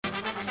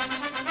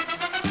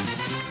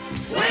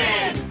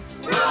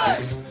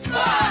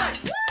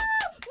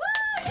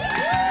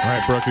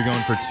Brooke, you're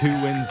going for 2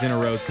 wins in a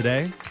row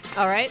today,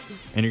 All right.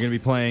 and you're going to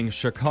be playing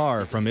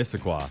Shakar from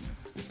Issaquah.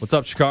 What's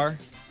up, Shakar?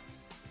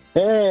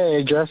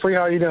 Hey, Jeffrey,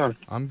 how you doing?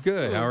 I'm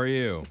good. How are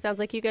you? Sounds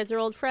like you guys are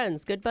old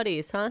friends. Good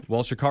buddies, huh?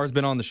 Well, Shakar's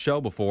been on the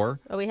show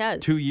before. Oh, he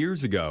has. 2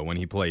 years ago when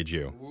he played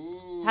you.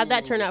 How'd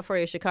that turn out for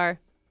you, Shakar?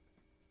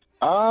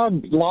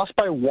 Lost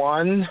by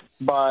 1,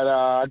 but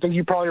I think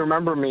you probably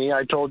remember me.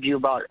 I told you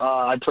about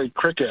I played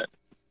cricket.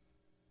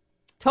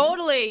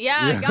 Totally. Yeah,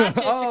 I got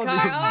you, Oh, Shakar.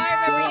 Oh,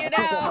 I remember you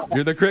now.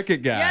 You're the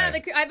cricket guy. Yeah,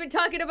 I've been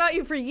talking about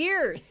you for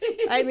years.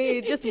 I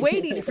mean, just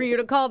waiting for you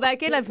to call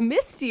back in. I've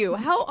missed you.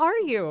 How are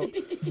you?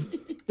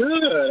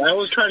 Good. I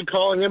always tried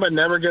calling him, but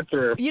never get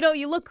through. You know,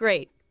 you look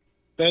great.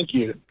 Thank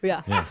you.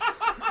 Yeah.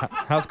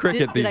 How's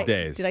cricket these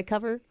days? Did I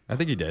cover? I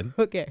think you did.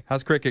 Okay.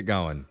 How's cricket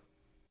going?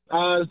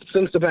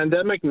 Since the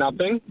pandemic,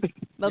 nothing.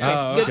 Okay.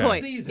 Oh, Good okay.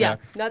 point. Season.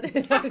 Yeah.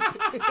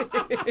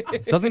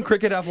 Doesn't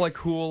cricket have like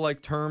cool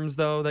terms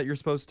though that you're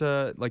supposed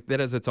to that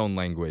has its own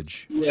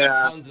language?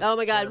 Yeah. Oh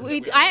my God!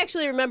 I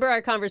actually remember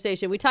our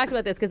conversation. We talked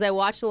about this because I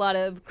watched a lot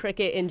of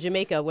cricket in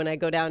Jamaica when I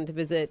go down to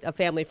visit a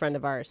family friend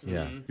of ours.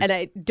 Yeah. And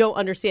I don't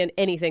understand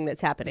anything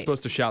that's happening.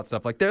 Supposed to shout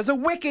stuff like "There's a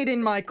wicket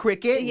in my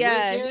cricket."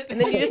 Yeah, Wicket. and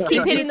then you just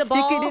keep hitting the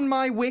ball. Stick it in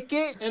my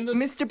wicket, And the-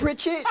 Mr.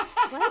 Pritchett.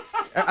 What?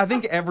 I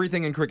think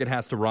everything in cricket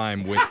has to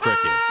rhyme with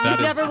cricket. That You've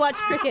is- never watched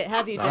cricket,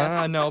 have you,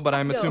 Jeff? No, but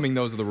I'm No. assuming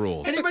those are the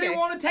rules. Anybody Okay.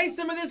 want to taste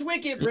some of this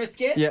wicket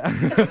brisket? Yeah.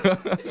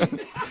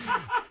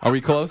 Are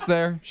we close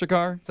there,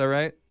 Shakar? Is that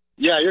right?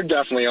 Yeah, you're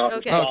definitely on.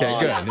 Okay. Okay,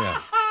 good.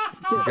 Yeah.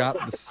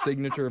 Got the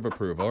signature of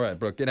approval. All right,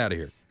 Brooke, get out of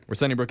here. We're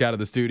sending Brooke out of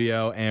the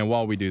studio, and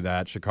while we do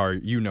that, Shakar,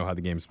 you know how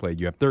the game's played.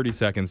 You have 30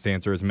 seconds to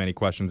answer as many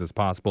questions as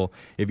possible.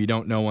 If you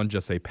don't know one,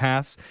 just say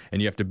pass,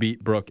 and you have to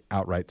beat Brooke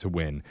outright to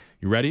win.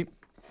 You ready?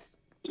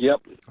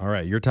 Yep. All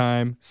right, your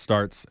time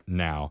starts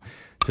now.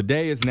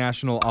 Today is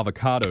National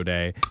Avocado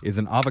Day. Is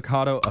an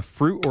avocado a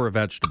fruit or a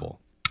vegetable?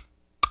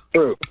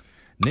 True.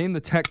 Name the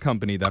tech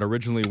company that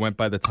originally went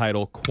by the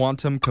title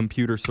Quantum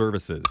Computer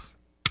Services.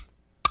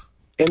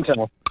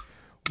 Intel.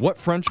 What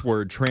French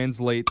word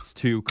translates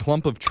to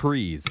clump of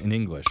trees in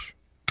English?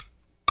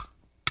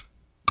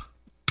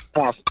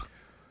 Pass.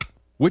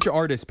 Which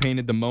artist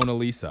painted the Mona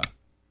Lisa?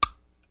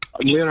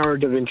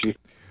 Leonardo da Vinci.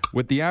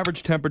 With the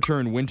average temperature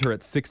in winter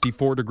at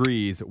 64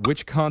 degrees,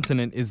 which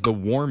continent is the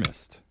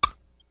warmest?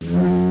 Will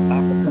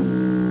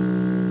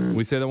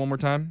we say that one more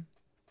time?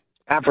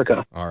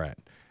 Africa. All right.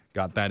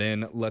 Got that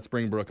in. Let's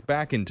bring Brooke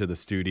back into the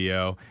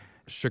studio.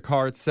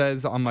 Shakar, it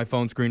says on my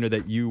phone screener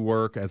that you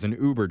work as an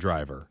Uber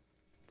driver.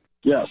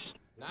 Yes.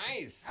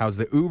 Nice. How's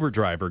the Uber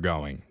driver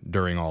going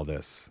during all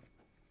this?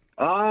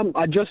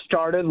 I just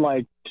started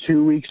like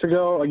 2 weeks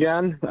ago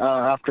again,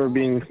 after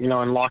being, in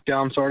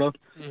lockdown sort of.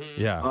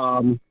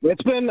 Yeah.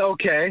 It's been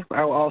okay.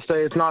 I'll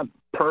say it's not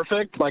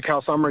perfect like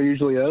how summer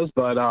usually is,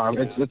 but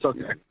it's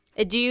okay.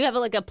 Do you have a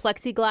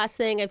plexiglass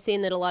thing? I've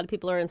seen that a lot of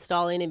people are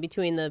installing in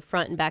between the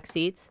front and back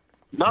seats.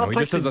 Not No, he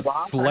just has a plexiglass,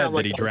 I sled have, that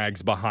like, he a-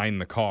 drags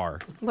behind the car.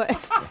 What?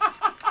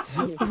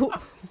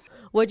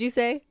 What'd you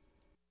say?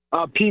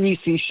 A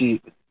PVC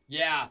sheet.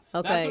 Yeah.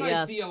 Okay, That's what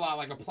yeah. I see a lot,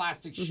 like a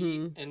plastic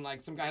sheet, and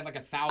like some guy had like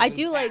 1,000. I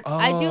do like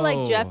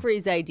Oh.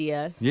 Jeffrey's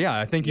idea. Yeah,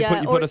 I think you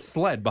Yeah, put or- a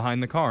sled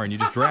behind the car and you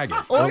just drag it.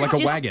 Or like a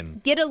just wagon.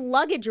 Get a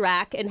luggage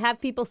rack and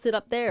have people sit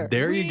up there.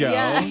 There you go.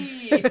 Yeah.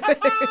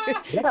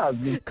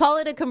 Yeah. Call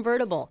it a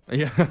convertible.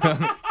 Yeah.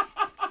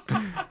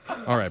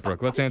 All right,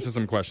 Brooke, let's answer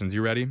some questions.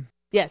 You ready?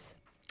 Yes.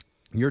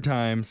 Your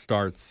time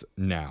starts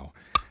now.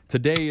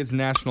 Today is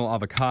National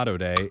Avocado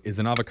Day. Is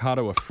an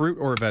avocado a fruit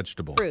or a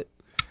vegetable? Fruit.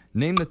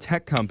 Name the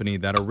tech company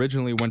that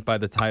originally went by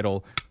the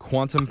title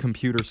Quantum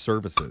Computer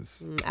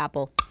Services.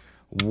 Apple.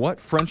 What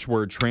French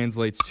word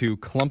translates to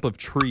clump of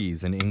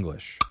trees in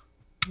English?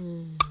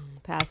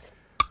 Pass.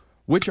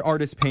 Which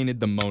artist painted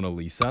the Mona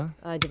Lisa?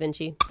 Da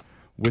Vinci.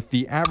 With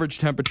the average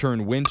temperature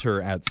in winter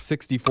at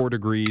 64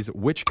 degrees,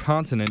 which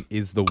continent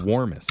is the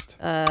warmest?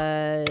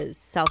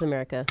 South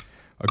America.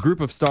 A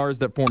group of stars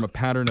that form a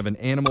pattern of an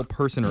animal,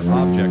 person, or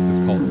object is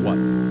called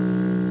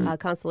what?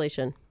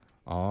 Constellation.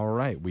 All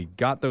right, we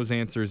got those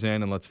answers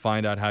in, and let's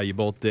find out how you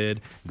both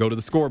did. Go to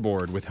the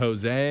scoreboard with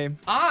Jose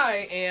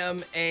I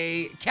am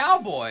a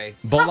cowboy.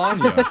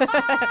 Bolaños.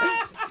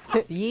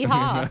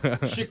 Yeehaw.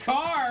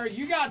 Shakar,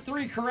 you got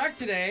 3 correct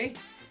today,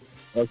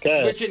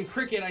 Okay. which in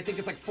cricket I think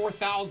is like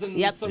 4,000,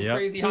 Yep. some Yep.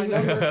 crazy high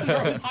number.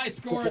 Those high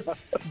scores.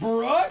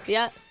 Brooke,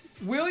 Yeah.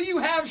 will you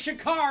have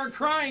Shakar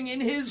crying in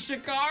his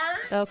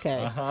Shakar?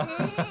 Okay.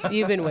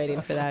 You've been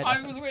waiting for that.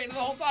 I was waiting the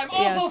whole time.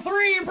 Yeah. Also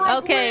 3,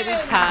 Brooke. Okay, we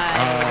wins. tied.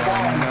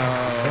 Oh,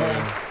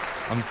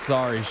 no. I'm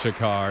sorry,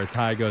 Shakar.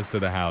 Tie goes to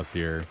the house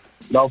here.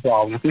 No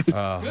problem.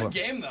 Good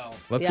game though.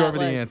 Let's Yeah, go it over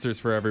the was. answers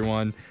for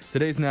everyone.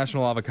 Today's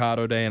National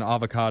Avocado Day, and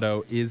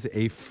avocado is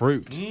a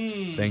fruit,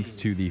 thanks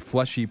to the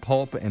fleshy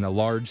pulp and a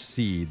large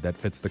seed that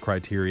fits the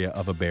criteria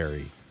of a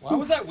berry. Why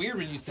was that weird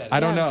when you said it? I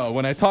don't know.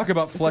 When I talk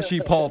about fleshy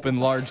pulp and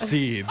large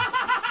seeds,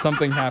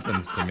 something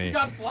happens to me. You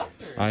got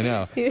flustered. I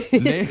know.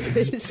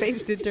 His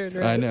face did turn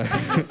red. I know.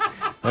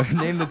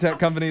 Name the tech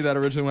company that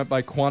originally went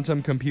by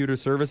Quantum Computer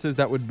Services.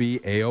 That would be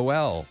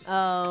AOL.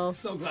 Oh.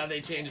 So glad they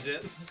changed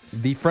it.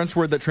 The French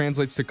word that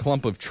translates to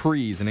clump of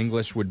trees in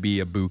English would be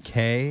a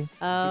bouquet.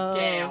 Oh.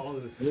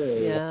 Gale.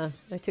 Yeah.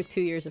 I took 2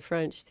 years of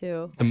French,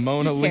 too. The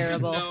Mona Lisa.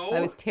 Terrible. No.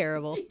 I was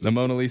terrible. The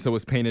Mona Lisa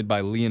was painted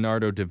by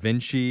Leonardo da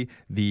Vinci.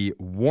 The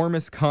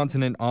warmest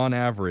continent on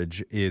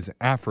average is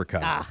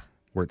Africa,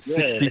 where it's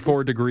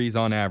 64 degrees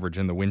on average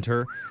in the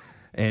winter.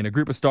 And a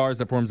group of stars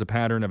that forms a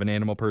pattern of an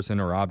animal, person,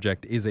 or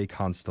object is a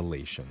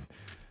constellation.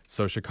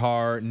 So,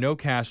 Shakar, no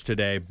cash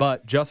today,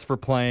 but just for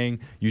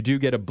playing, you do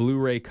get a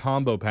Blu-ray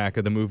combo pack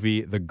of the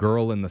movie The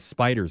Girl in the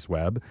Spider's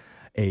Web,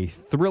 a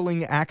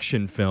thrilling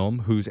action film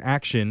whose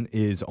action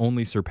is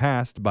only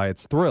surpassed by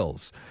its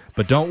thrills.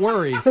 But don't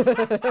worry,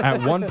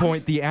 at one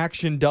point, the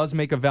action does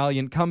make a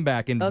valiant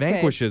comeback and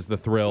vanquishes the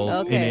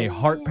thrills in a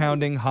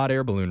heart-pounding hot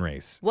air balloon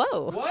race.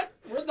 Whoa. What?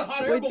 Where'd the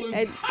hot air balloon?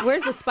 And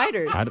where's the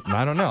spiders? I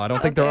don't know. I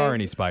don't think there are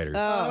any spiders.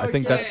 I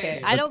think that's...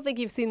 Okay. I don't think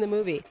you've seen the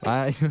movie.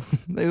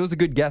 It was a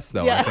good guess,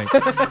 though, I think.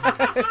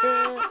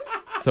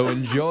 So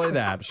enjoy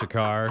that,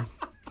 Shakar.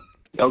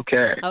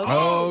 Okay.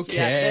 Okay.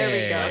 Yeah,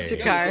 there we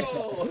go.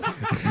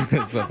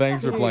 Shakar. So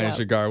thanks for playing, Yeah.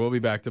 Shakar. We'll be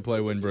back to play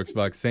Winbrook's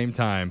Bucks same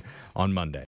time on Monday.